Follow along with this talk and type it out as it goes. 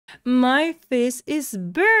My face is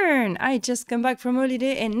burned. I just come back from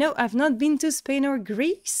holiday and no, I've not been to Spain or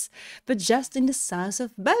Greece, but just in the south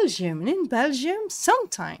of Belgium. And in Belgium,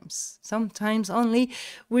 sometimes only,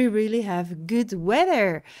 we really have good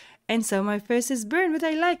weather. And so my face is burned, but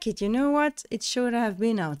I like it. You know what? It showed I have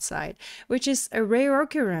been outside, which is a rare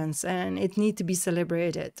occurrence and it needs to be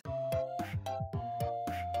celebrated.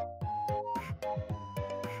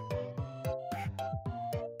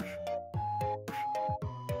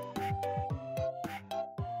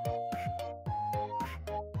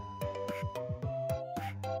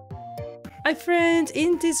 Hi friend,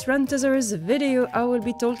 in this RANTOSAURUS video I will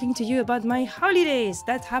be talking to you about my holidays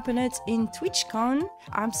that happened in TwitchCon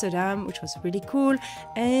Amsterdam, which was really cool,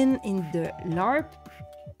 and in the LARP.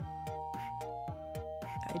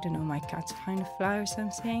 I don't know, my cat kind of fly or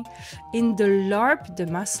something. In the LARP, the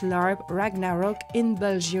mass LARP Ragnarok in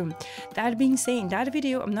Belgium. That being said, in that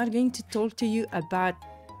video I'm not going to talk to you about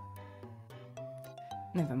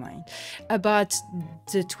about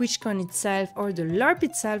the TwitchCon itself or the LARP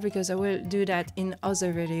itself, because I will do that in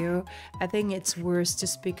other video. I think it's worth to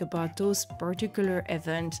speak about those particular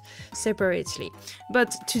events separately.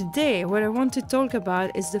 But today what I want to talk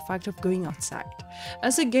about is the fact of going outside.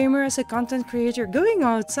 As a gamer, as a content creator, going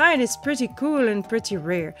outside is pretty cool and pretty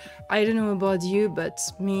rare. I don't know about you, but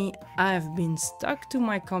me, I've been stuck to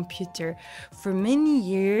my computer for many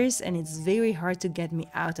years and it's very hard to get me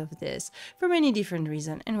out of this for many different reasons.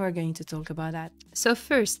 And we're going to talk about that. So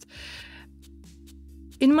first,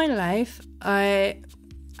 in my life, I've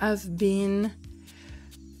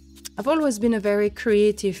always been a very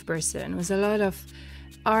creative person with a lot of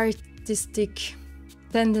artistic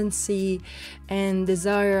tendency and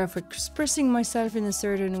desire of expressing myself in a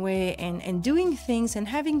certain way and doing things and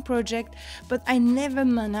having projects, but I never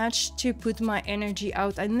managed to put my energy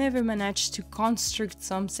out. I never managed to construct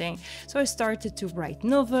something. So I started to write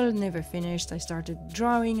novel, never finished. I started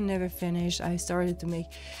drawing, never finished. I started to make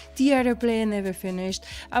theater play, never finished.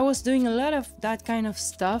 I was doing a lot of that kind of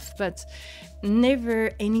stuff, but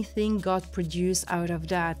never anything got produced out of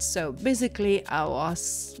that. So basically I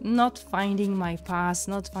was not finding my path,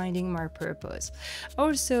 not finding my purpose. I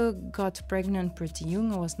also got pregnant pretty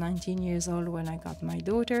young. I was 19 years old when I got my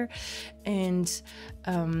daughter, and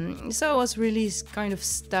so I was really kind of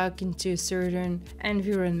stuck into certain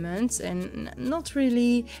environments and not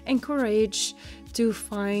really encouraged to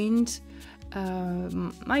find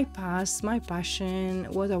my past, my passion,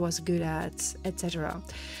 what I was good at, etc.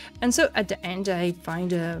 And so at the end I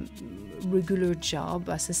find a regular job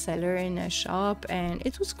as a seller in a shop, and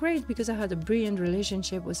it was great because I had a brilliant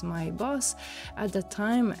relationship with my boss at the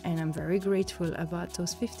time, and I'm very grateful about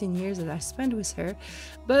those 15 years that I spent with her,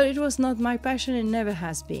 but it was not my passion, it never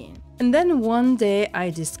has been. And then one day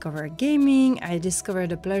I discovered gaming, I discovered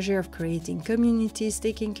the pleasure of creating communities,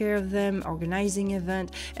 taking care of them, organizing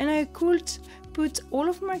events, and I could put all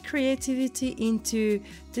of my creativity into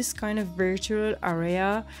this kind of virtual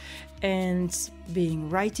area and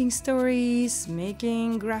writing stories,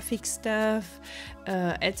 making graphic stuff,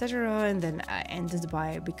 etc. And then I ended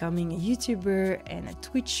by becoming a YouTuber and a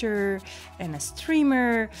Twitcher and a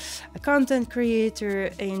streamer, a content creator,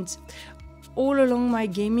 and all along my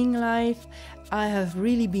gaming life I have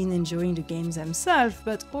really been enjoying the games themselves,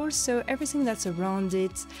 but also everything that's around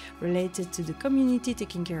it related to the community,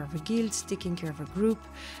 taking care of a guild, taking care of a group,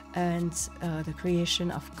 and the creation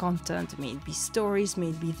of content, may it be stories,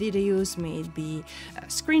 may it be videos, may it be a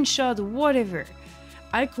screenshot, whatever.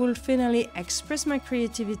 I could finally express my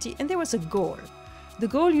creativity, and there was a goal. The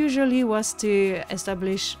goal usually was to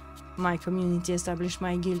establish my community, establish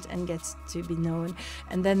my guild and get to be known,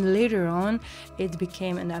 and then later on it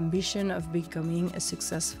became an ambition of becoming a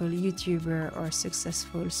successful YouTuber or a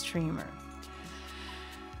successful streamer.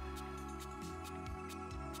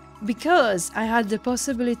 Because I had the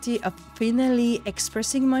possibility of finally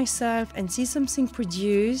expressing myself and see something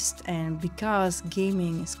produced, and because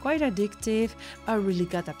gaming is quite addictive, I really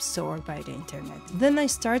got absorbed by the internet. Then I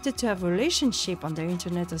started to have a relationship on the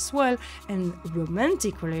internet as well, and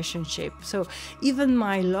romantic relationship. So even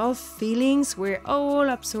my love feelings were all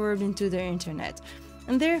absorbed into the internet.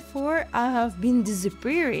 And therefore I have been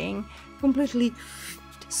disappearing, completely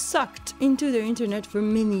sucked into the internet for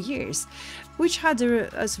many years, which had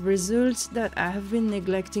as a result that I have been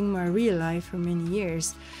neglecting my real life for many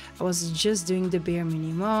years. I was just doing the bare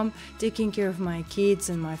minimum, taking care of my kids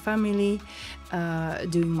and my family,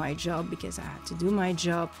 doing my job because I had to do my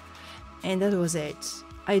job, and that was it.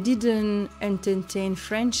 I didn't entertain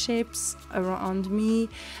friendships around me.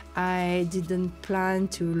 I didn't plan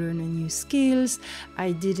to learn new skills.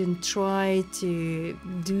 I didn't try to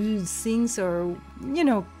do things, or, you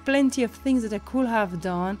know, plenty of things that I could have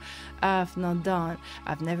done, I've not done.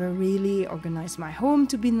 I've never really organized my home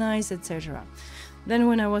to be nice, etc. Then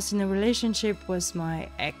when I was in a relationship with my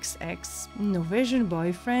ex-Norwegian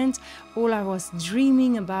boyfriend, all I was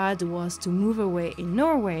dreaming about was to move away in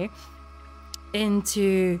Norway. And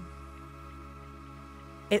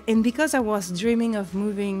because I was dreaming of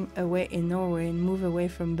moving away in Norway and move away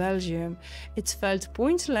from Belgium, it felt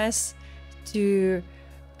pointless to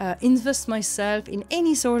invest myself in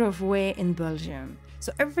any sort of way in Belgium.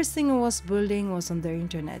 So everything I was building was on the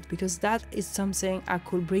internet, because that is something I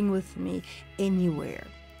could bring with me anywhere.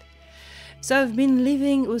 So I've been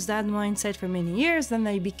living with that mindset for many years. Then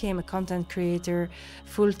I became a content creator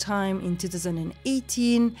full-time in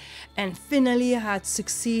 2018, and finally I had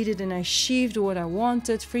succeeded and achieved what I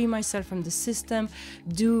wanted, free myself from the system,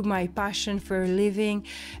 do my passion for a living,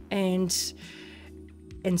 and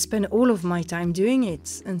spend all of my time doing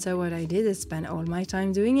it. And so what I did is spend all my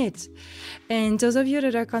time doing it. And those of you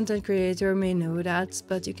that are content creator may know that,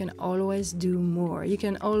 but you can always do more. You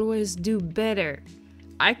can always do better.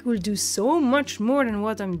 I could do so much more than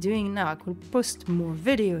what I'm doing now. I could post more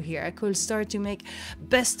video here. I could start to make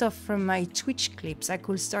best of from my Twitch clips. I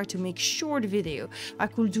could start to make short video. I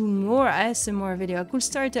could do more ASMR video. I could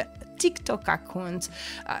start a TikTok account.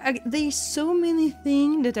 There's so many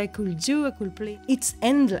things that I could do. I could play. It's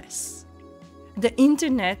endless. The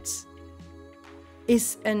internet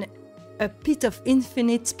is a pit of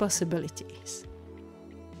infinite possibilities.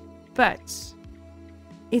 But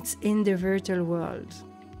it's in the virtual world.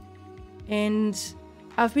 And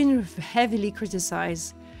I've been heavily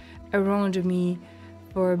criticized around me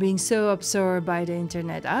for being so absorbed by the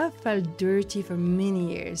internet. I felt dirty for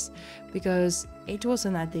many years because it was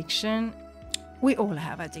an addiction. We all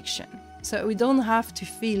have addiction. So we don't have to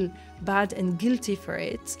feel bad and guilty for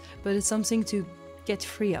it, but it's something to get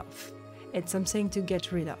free of. It's something to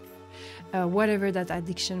get rid of. Whatever that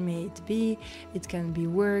addiction may be, it can be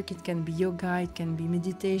work, it can be yoga, it can be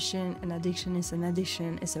meditation. An addiction is an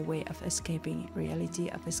addiction, is a way of escaping reality,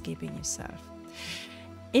 of escaping yourself.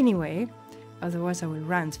 Anyway, otherwise I will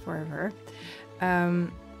rant forever.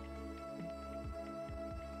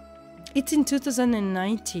 It's in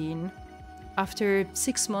 2019, after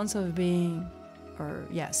 6 months of being,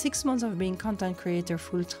 6 months of being content creator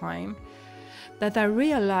full-time, that I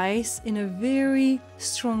realized in a very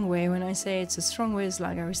strong way. When I say it's a strong way, it's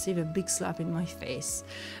like I received a big slap in my face.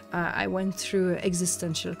 I went through an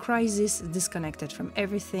existential crisis, disconnected from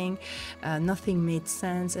everything. Nothing made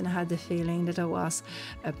sense, and I had the feeling that I was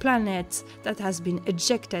a planet that has been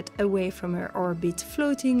ejected away from her orbit,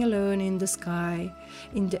 floating alone in the sky,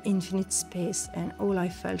 in the infinite space, and all I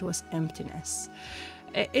felt was emptiness.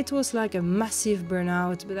 It was like a massive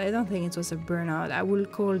burnout, but I don't think it was a burnout. I will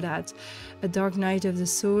call that a dark night of the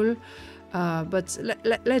soul. But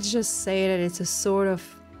let's just say that it's a sort of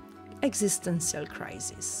existential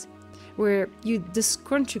crisis, where you're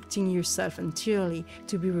disconstructing yourself entirely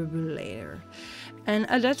to be rebuilt later. And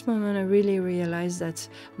at that moment, I really realized that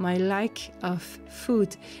my lack of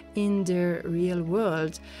food in the real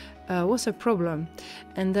world was a problem,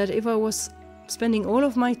 and that if I was spending all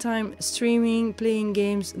of my time streaming, playing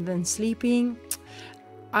games, then sleeping,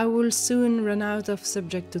 I will soon run out of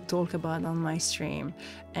subject to talk about on my stream,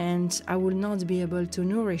 and I will not be able to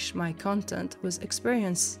nourish my content with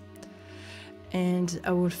experience. And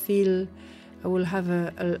I will have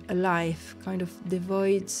a life kind of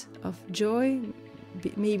devoid of joy,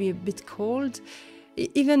 maybe a bit cold.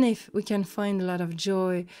 Even if we can find a lot of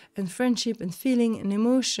joy and friendship and feeling and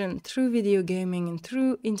emotion through video gaming and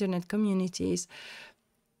through internet communities,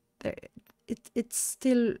 it's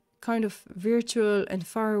still kind of virtual and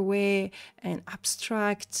far away and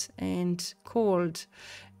abstract and cold.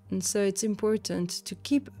 And so it's important to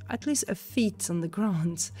keep at least a feet on the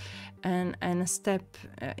ground and a step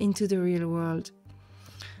into the real world.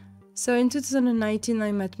 So in 2019,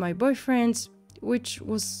 I met my boyfriend, which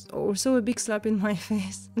was also a big slap in my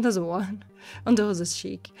face. Another one on the other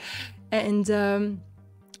cheek. And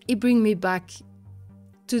it bring me back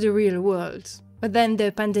to the real world. But then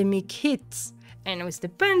the pandemic hit. And with the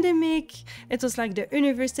pandemic, it was like the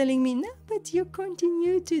universe telling me, no, but you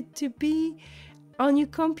continue to be on your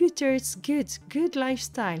computer. It's good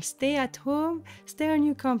lifestyle. Stay at home, stay on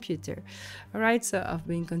your computer. All right, so I've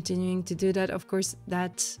been continuing to do that. Of course,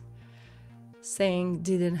 that saying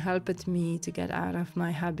didn't help me to get out of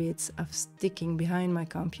my habits of sticking behind my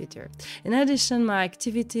computer. In addition, my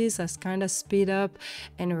activities has kind of speed up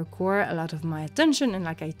and require a lot of my attention, and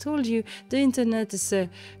like I told you, the internet is a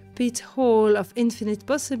pit hole of infinite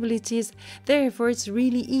possibilities. Therefore, it's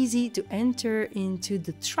really easy to enter into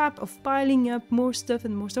the trap of piling up more stuff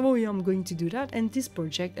and more stuff. Oh yeah, I'm going to do that and this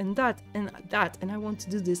project and that and that, and I want to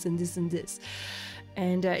do this and this and this.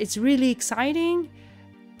 And it's really exciting,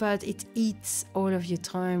 but it eats all of your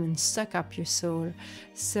time and suck up your soul.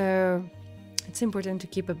 So it's important to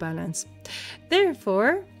keep a balance.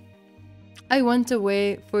 Therefore, I went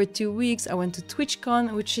away for 2 weeks. I went to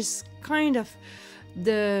TwitchCon, which is kind of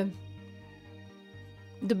the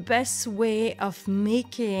best way of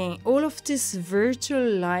making all of this virtual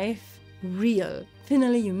life real.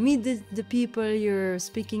 Finally, you meet the people you're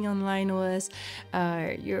speaking online with,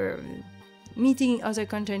 you're meeting other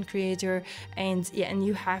content creator, and yeah, and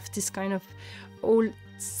you have this kind of all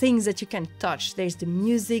things that you can touch. There's the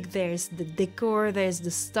music, there's the decor, there's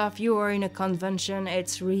the stuff. You are in a convention,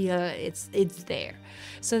 it's real, it's there.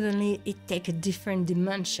 Suddenly it takes a different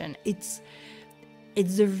dimension. It's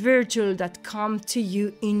the virtual that comes to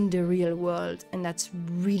you in the real world, and that's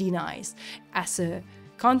really nice. As a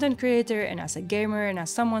content creator and as a gamer and as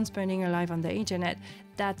someone spending your life on the internet,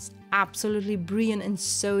 that's absolutely brilliant and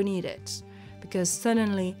so needed, because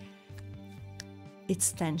suddenly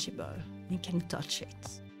it's tangible. You can touch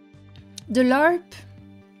it. The LARP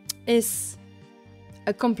is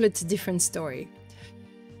a complete different story,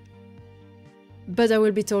 but I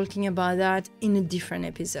will be talking about that in a different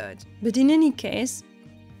episode. But in any case,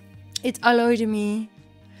 it allowed me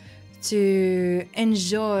to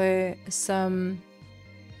enjoy some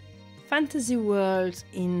fantasy world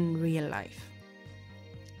in real life,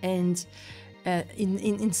 and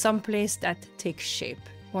in some place that takes shape.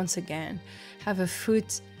 Once again, have a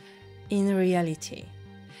foot in reality.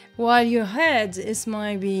 While your head is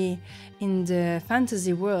maybe in the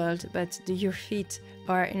fantasy world, but your feet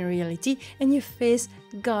are in reality, and your face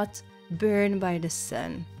got burned by the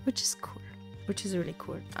sun, which is cool, which is really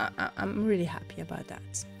cool. I'm really happy about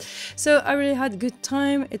that. So I really had a good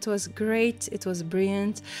time. It was great. It was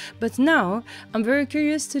brilliant. But now I'm very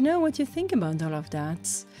curious to know what you think about all of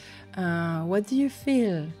that. What do you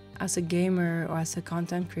feel as a gamer or as a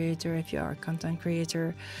content creator? If you are a content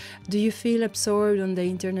creator, do you feel absorbed on the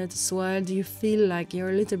internet as well? Do you feel like you're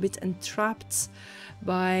a little bit entrapped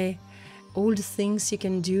by all the things you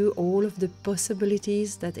can do, all of the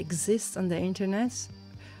possibilities that exist on the internet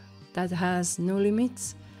that has no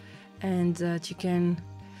limits, and that you can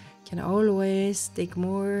always take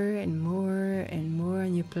more and more and more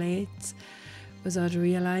on your plate without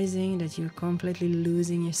realizing that you're completely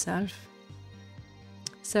losing yourself?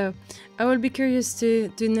 So I will be curious to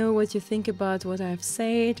know what you think about what I've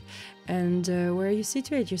said, and where you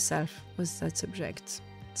situate yourself with that subject.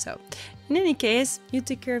 So in any case, you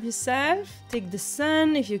take care of yourself, take the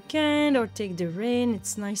sun if you can, or take the rain,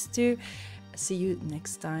 it's nice too. See you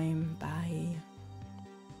next time. Bye.